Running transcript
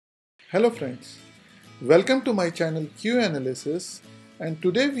Hello friends, welcome to my channel Q Analysis, and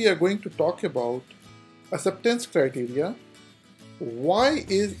today we are going to talk about acceptance criteria. Why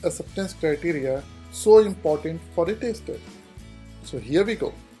is acceptance criteria so important for a tester? So here we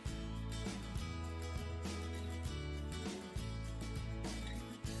go.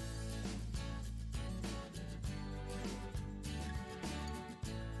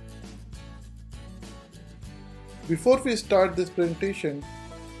 Before we start this presentation,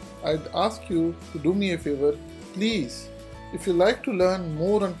 I'd ask you to do me a favor. Please, if you like to learn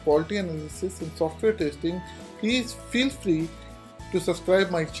more on quality analysis and software testing, please feel free to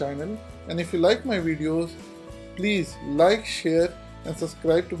subscribe my channel. And if you like my videos, please like, share and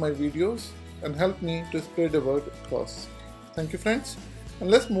subscribe to my videos and help me to spread the word across. Thank you friends,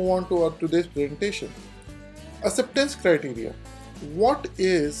 and let's move on to our today's presentation. Acceptance criteria. What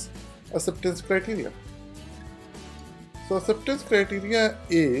is acceptance criteria? So acceptance criteria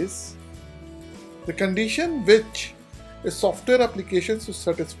is the condition which a software application should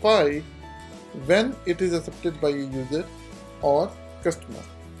satisfy when it is accepted by a user or customer.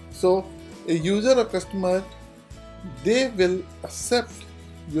 So a user or customer, they will accept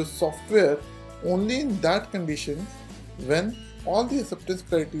your software only in that condition when all the acceptance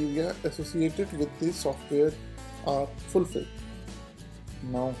criteria associated with the software are fulfilled.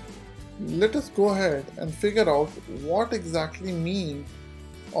 Now let us go ahead and figure out what exactly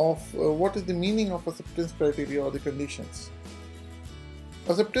what is the meaning of acceptance criteria or the conditions.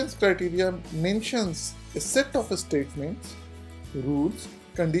 Acceptance criteria mentions a set of statements, rules,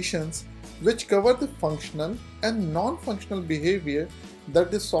 conditions which cover the functional and non-functional behavior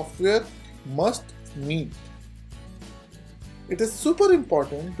that the software must meet. It is super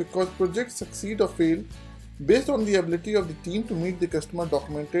important because projects succeed or fail based on the ability of the team to meet the customer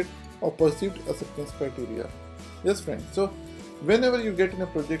documented or perceived acceptance criteria. Yes friends, so whenever you get in a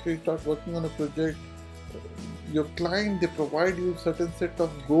project or you start working on a project, your client, they provide you certain set of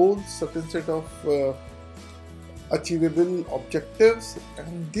goals, certain set of achievable objectives,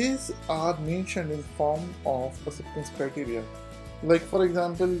 and these are mentioned in form of acceptance criteria. Like for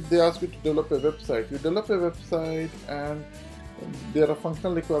example, they ask you to develop a website. You develop a website and there are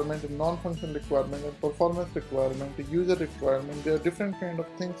functional requirement and non-functional requirement and performance requirement, a user requirement. There are different kind of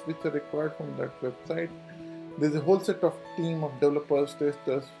things which are required from that website. There's a whole set of team of developers,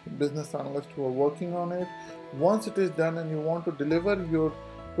 testers, business analysts who are working on it. Once it is done and you want to deliver your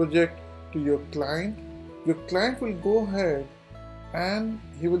project to your client will go ahead and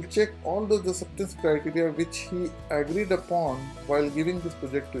he will check all those acceptance criteria which he agreed upon while giving this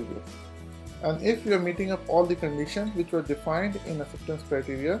project to you. And if you are meeting up all the conditions which were defined in acceptance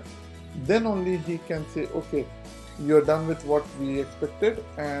criteria, then only he can say, okay, you are done with what we expected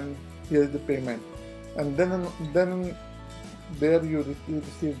and here's the payment. And then there you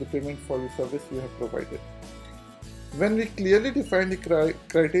receive the payment for the service you have provided. When we clearly define the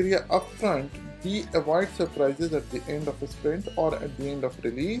criteria upfront, we avoid surprises at the end of a sprint or at the end of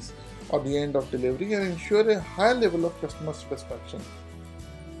release or the end of delivery and ensure a high level of customer satisfaction.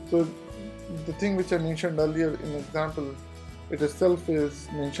 So the thing which I mentioned earlier in example, it itself is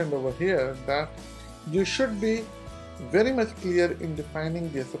mentioned over here, that you should be very much clear in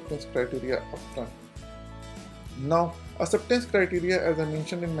defining the acceptance criteria upfront. Now, acceptance criteria, as I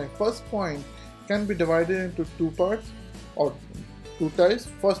mentioned in my first point, can be divided into two parts or two types.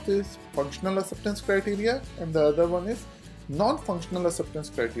 First is functional acceptance criteria and the other one is non-functional acceptance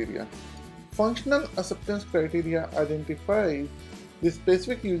criteria. Functional acceptance criteria identifies the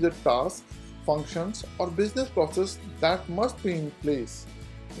specific user tasks, functions or business process that must be in place.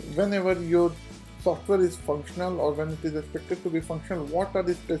 Whenever your software is functional or when it is expected to be functional, what are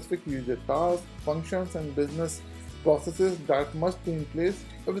the specific user tasks, functions and business processes that must be in place?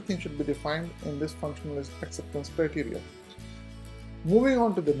 Everything should be defined in this functional acceptance criteria. Moving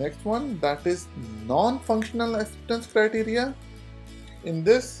on to the next one, that is non-functional acceptance criteria. In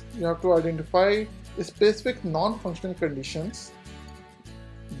this, you have to identify specific non-functional conditions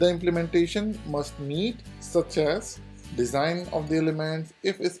the implementation must meet, such as design of the elements.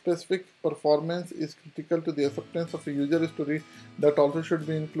 If a specific performance is critical to the acceptance of a user story, that also should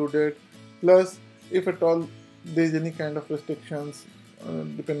be included. Plus, if at all there is any kind of restrictions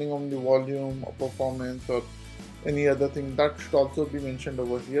depending on the volume or performance or any other thing, that should also be mentioned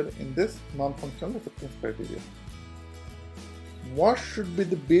over here in this non-functional acceptance criteria. What should be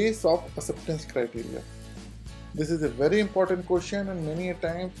the base of acceptance criteria? This is a very important question, and many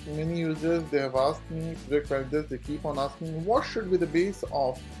times many users, they have asked me, project managers, they keep on asking what should be the base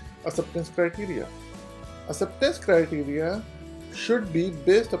of acceptance criteria. Acceptance criteria should be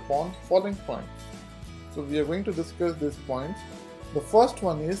based upon following points. So we are going to discuss these points. The first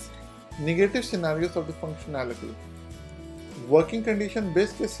one is Negative scenarios of the functionality. Working condition,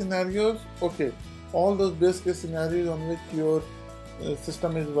 base case scenarios, okay, all those base case scenarios on which your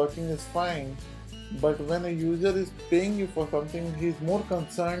system is working is fine, but when a user is paying you for something, he is more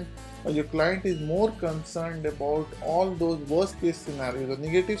concerned, or your client is more concerned about all those worst case scenarios or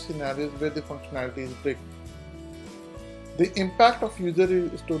negative scenarios where the functionality is break. The impact of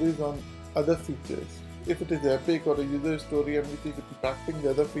user stories on other features. If it is epic or a user story and which is impacting the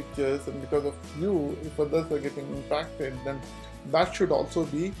other features, and because of you, if others are getting impacted, then that should also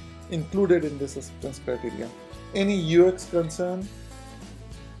be included in this acceptance criteria. Any UX concern.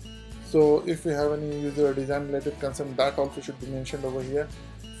 So if you have any user or design related concern, that also should be mentioned over here.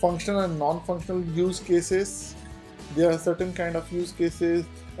 Functional and non-functional use cases. There are certain kind of use cases,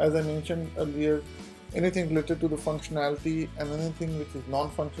 as I mentioned earlier, anything related to the functionality, and anything which is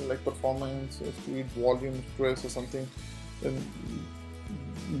non-functional like performance, speed, volume, stress or something, then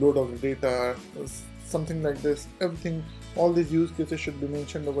load of data, something like this. Everything, all these use cases should be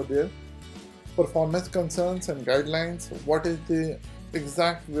mentioned over there. Performance concerns and guidelines. What is the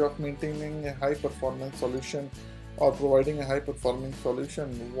exact way of maintaining a high performance solution or providing a high performing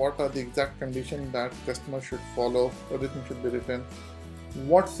solution? What are the exact conditions that customer should follow? Everything should be written.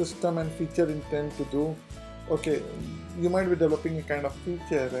 What system and feature intend to do. Okay, you might be developing a kind of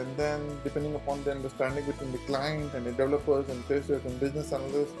feature, and then depending upon the understanding between the client and the developers and testers and business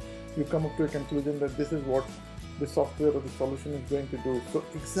analysts, you come up to a conclusion that this is what the software or the solution is going to do. So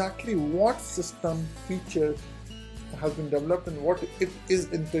exactly what system feature has been developed and what it is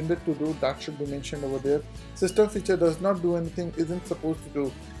intended to do, that should be mentioned over there. System feature does not do anything, isn't supposed to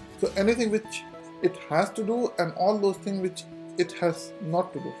do. So anything which it has to do, and all those things which it has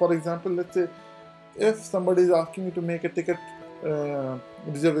not to do. For example, let's say if somebody is asking you to make a ticket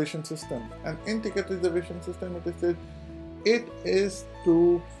reservation system, and in ticket reservation system it says it is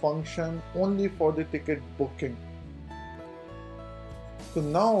to function only for the ticket booking. So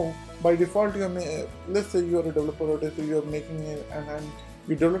now by default, let's say you are a developer or you are making it, and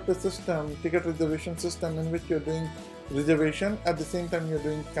you developed a system, ticket reservation system, in which you are doing reservation at the same time you are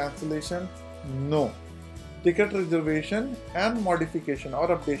doing cancellation. No. Ticket reservation and modification or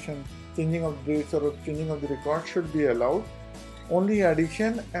updation, changing of dates or changing of the record should be allowed. Only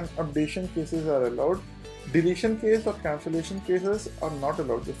addition and updation cases are allowed. Deletion case or cancellation cases are not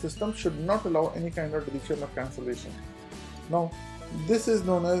allowed. The system should not allow any kind of deletion or cancellation. Now, this is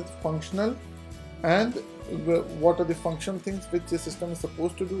known as functional, and what are the functional things which the system is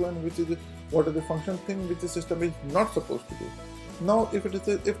supposed to do, and what are the functional things which the system is not supposed to do. Now, if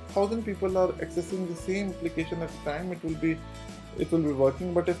 1,000 people are accessing the same application at a time, it will be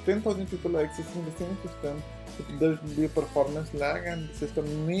working. But if 10,000 people are accessing the same system, there will be a performance lag, and the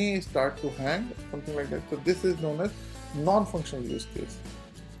system may start to hang, something like that. So this is known as non-functional use case.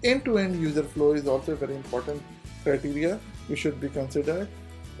 End-to-end user flow is also a very important criteria which should be considered.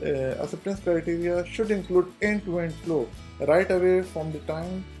 Acceptance criteria should include end-to-end flow, right away from the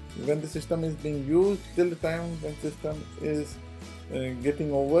time when the system is being used till the time when system is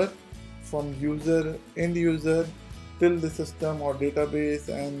getting over, from end user till the system or database,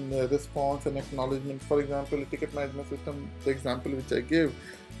 and response and acknowledgement. For example, a ticket management system, the example which I gave,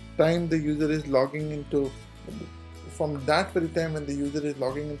 time the user is logging into, from that very time when the user is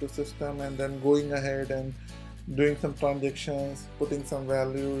logging into system and then going ahead and doing some transactions, putting some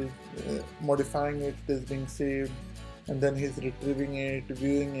values, modifying it, it is being saved, and then he's retrieving it,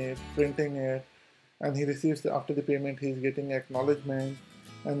 viewing it, printing it, and he receives, after the payment, he's getting acknowledgement,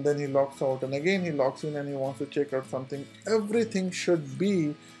 and then he logs out, and again he logs in and he wants to check out something. Everything should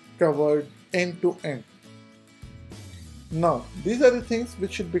be covered end to end. Now, these are the things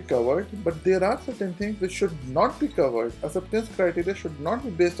which should be covered, but there are certain things which should not be covered. Acceptance criteria should not be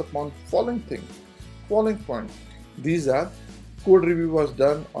based upon following things. Following points. These are: code review was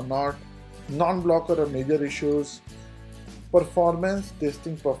done or not, non-blocker or major issues, performance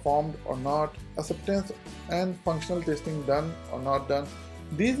testing performed or not, acceptance and functional testing done or not done.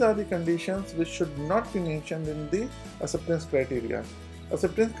 These are the conditions which should not be mentioned in the acceptance criteria.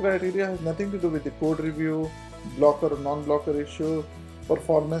 Acceptance criteria has nothing to do with the code review, blocker or non-blocker issue,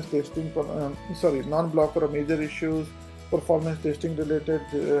 performance testing, non-blocker or major issues, performance testing related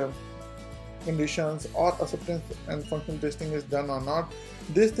conditions, or acceptance and functional testing is done or not.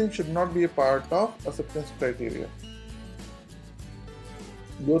 These things should not be a part of acceptance criteria.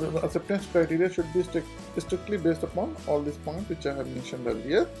 Your acceptance criteria should be strictly based upon all these points which I have mentioned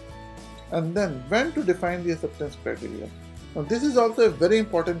earlier. And then, when to define the acceptance criteria? Now, this is also a very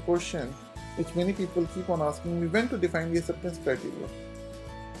important question which many people keep on asking me: when to define the acceptance criteria?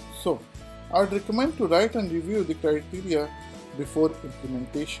 So, I would recommend to write and review the criteria before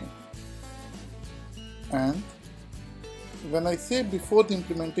implementation. And when I say before the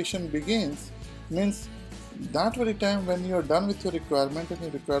implementation begins, means that very time when you are done with your requirement and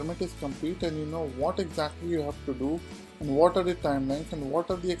your requirement is complete and you know what exactly you have to do and what are the timelines and what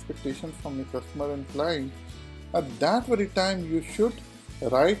are the expectations from your customer and client, at that very time you should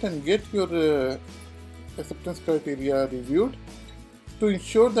write and get your acceptance criteria reviewed to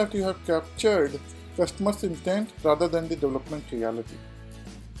ensure that you have captured customer's intent rather than the development reality.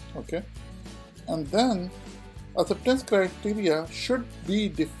 Okay, and then acceptance criteria should be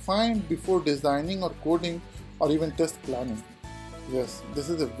defined before designing or coding or even test planning. Yes, this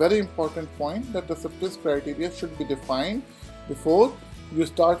is a very important point, that acceptance criteria should be defined before you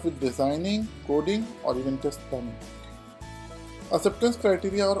start with designing, coding or even test planning. Acceptance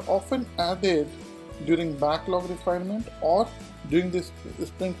criteria are often added during backlog refinement or during this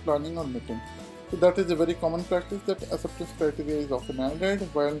sprint planning or meeting. So that is a very common practice, that acceptance criteria is often added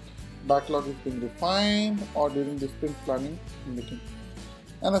while backlog is being defined or during the sprint planning meeting.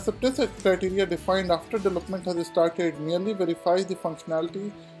 An acceptance criteria defined after development has started merely verifies the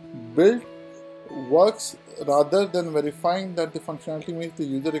functionality built works rather than verifying that the functionality meets the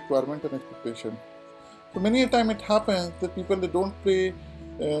user requirement and expectation. So many a time it happens that people, they don't pay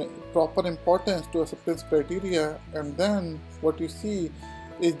proper importance to acceptance criteria, and then what you see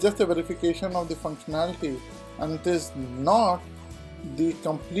is just a verification of the functionality, and it is not the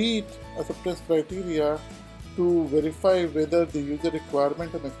complete acceptance criteria to verify whether the user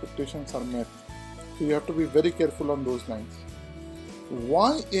requirement and expectations are met. So you have to be very careful on those lines.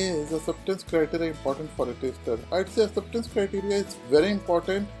 Why is acceptance criteria important for a tester? I'd say acceptance criteria is very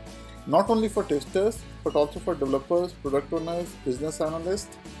important not only for testers but also for developers, product owners, business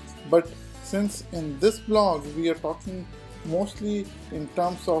analysts. But since in this blog we are talking mostly in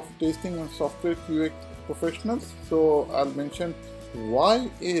terms of testing and software QA professionals, so I'll mention why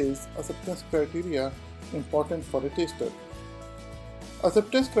is acceptance criteria important for a tester.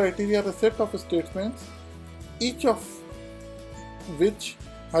 Acceptance criteria are a set of statements, each of which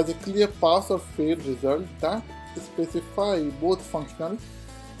has a clear pass or fail result that specify both functional,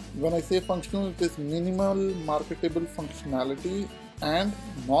 when I say functional it is minimal marketable functionality, and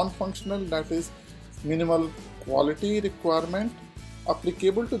non-functional, that is minimal quality requirement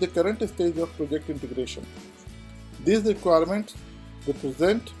applicable to the current stage of project integration. These requirements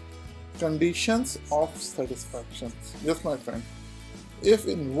represent conditions of satisfaction. Yes, my friend. If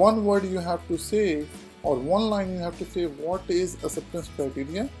in one word you have to say, or one line you have to say what is acceptance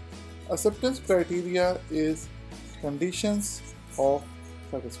criteria, acceptance criteria is conditions of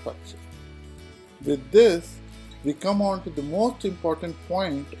satisfaction. With this, we come on to the most important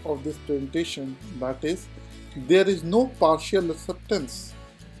point of this presentation, that is, there is no partial acceptance.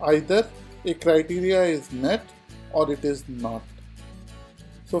 Either a criteria is met or it is not.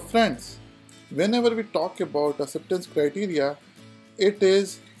 So friends, whenever we talk about acceptance criteria, it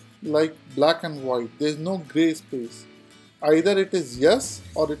is like black and white. There is no gray space. Either it is yes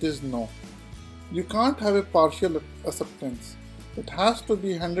or it is no. You can't have a partial acceptance. It has to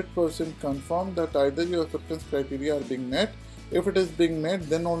be 100% confirmed that either your acceptance criteria are being met. If it is being met,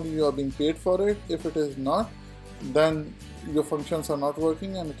 then only you are being paid for it. If it is not, then your functions are not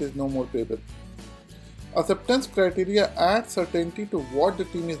working and it is no more payable. Acceptance criteria adds certainty to what the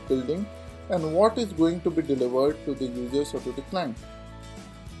team is building and what is going to be delivered to the users or to the client.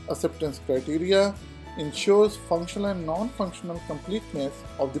 Acceptance criteria ensures functional and non-functional completeness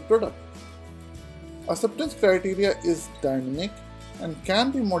of the product. Acceptance criteria is dynamic and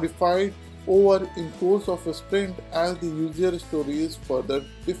can be modified over in course of a sprint as the user story is further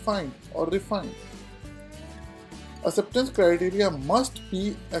defined or refined. Acceptance criteria must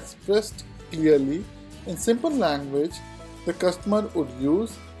be expressed clearly in simple language the customer would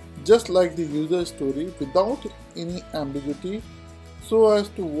use, just like the user story, without any ambiguity, so as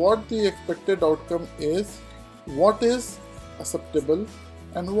to what the expected outcome is, what is acceptable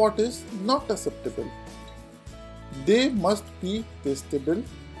and what is not acceptable. They must be testable,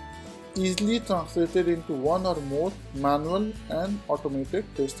 easily translated into one or more manual and automated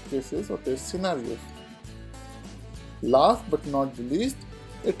test cases or test scenarios. Last but not the least,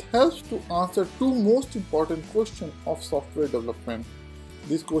 it helps to answer two most important questions of software development.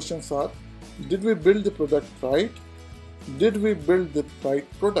 These questions are: did we build the product right? Did we build the right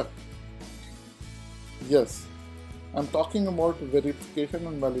product? Yes, I'm talking about verification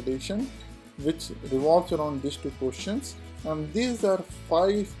and validation, which revolves around these two questions, and these are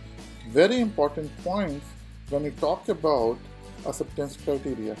 5 very important points when we talk about acceptance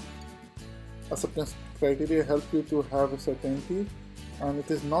criteria. Acceptance criteria help you to have a certainty And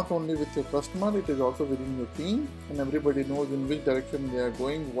it is not only with your customer, it is also within your team, and everybody knows in which direction they are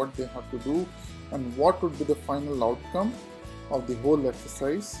going, what they have to do, and what would be the final outcome of the whole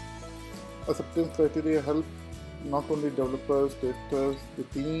exercise. Acceptance criteria help not only developers, testers, the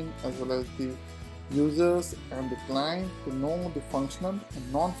team, as well as the users and the client to know the functional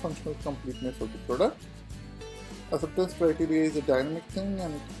and non-functional completeness of the product. Acceptance criteria is a dynamic thing,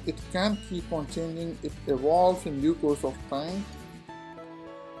 and it can keep on changing. It evolves in due course of time.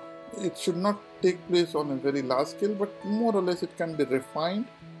 It should not take place on a very large scale, but more or less it can be refined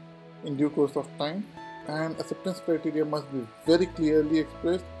in due course of time. And acceptance criteria must be very clearly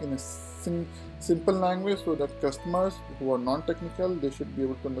expressed in a simple language, so that customers who are non-technical, they should be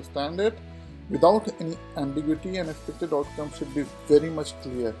able to understand it without any ambiguity, and expected outcome should be very much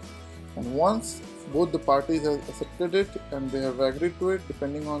clear. And once both the parties have accepted it and they have agreed to it,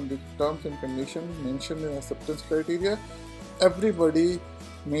 depending on the terms and conditions mentioned in acceptance criteria, everybody,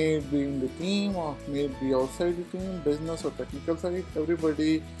 may it be in the team or may it be outside the team, business or technical side,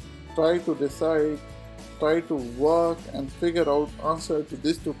 everybody try to decide, try to work and figure out answer to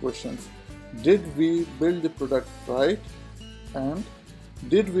these two questions. Did we build the product right? And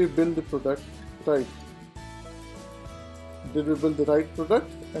did we build the product right? Did we build the right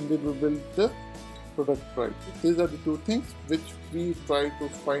product, and did we build the product right? These are the two things which we try to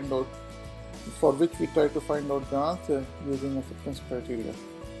find out, for which we try to find out the answer using acceptance criteria.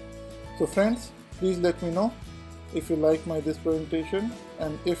 So friends, please let me know if you like this presentation,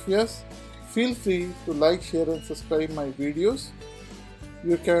 and if yes, feel free to like, share and subscribe my videos.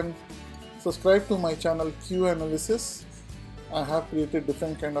 You can subscribe to my channel Q Analysis. I have created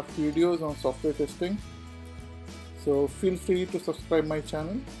different kind of videos on software testing. So feel free to subscribe my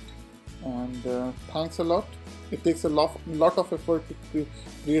channel, and thanks a lot. It takes a lot of effort to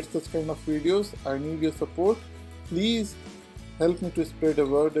create such kind of videos. I need your support. Please help me to spread the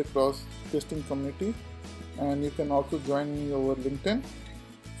word across testing community, and you can also join me over LinkedIn.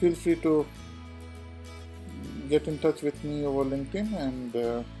 Feel free to get in touch with me over LinkedIn,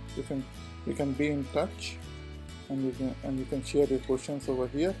 and you can be in touch, and you can share your questions over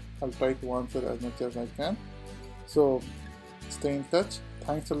here. I'll try to answer as much as I can. So stay in touch.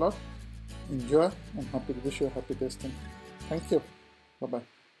 Thanks a lot. Enjoy, and wish you happy testing. Thank you. Bye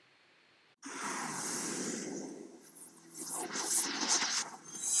bye.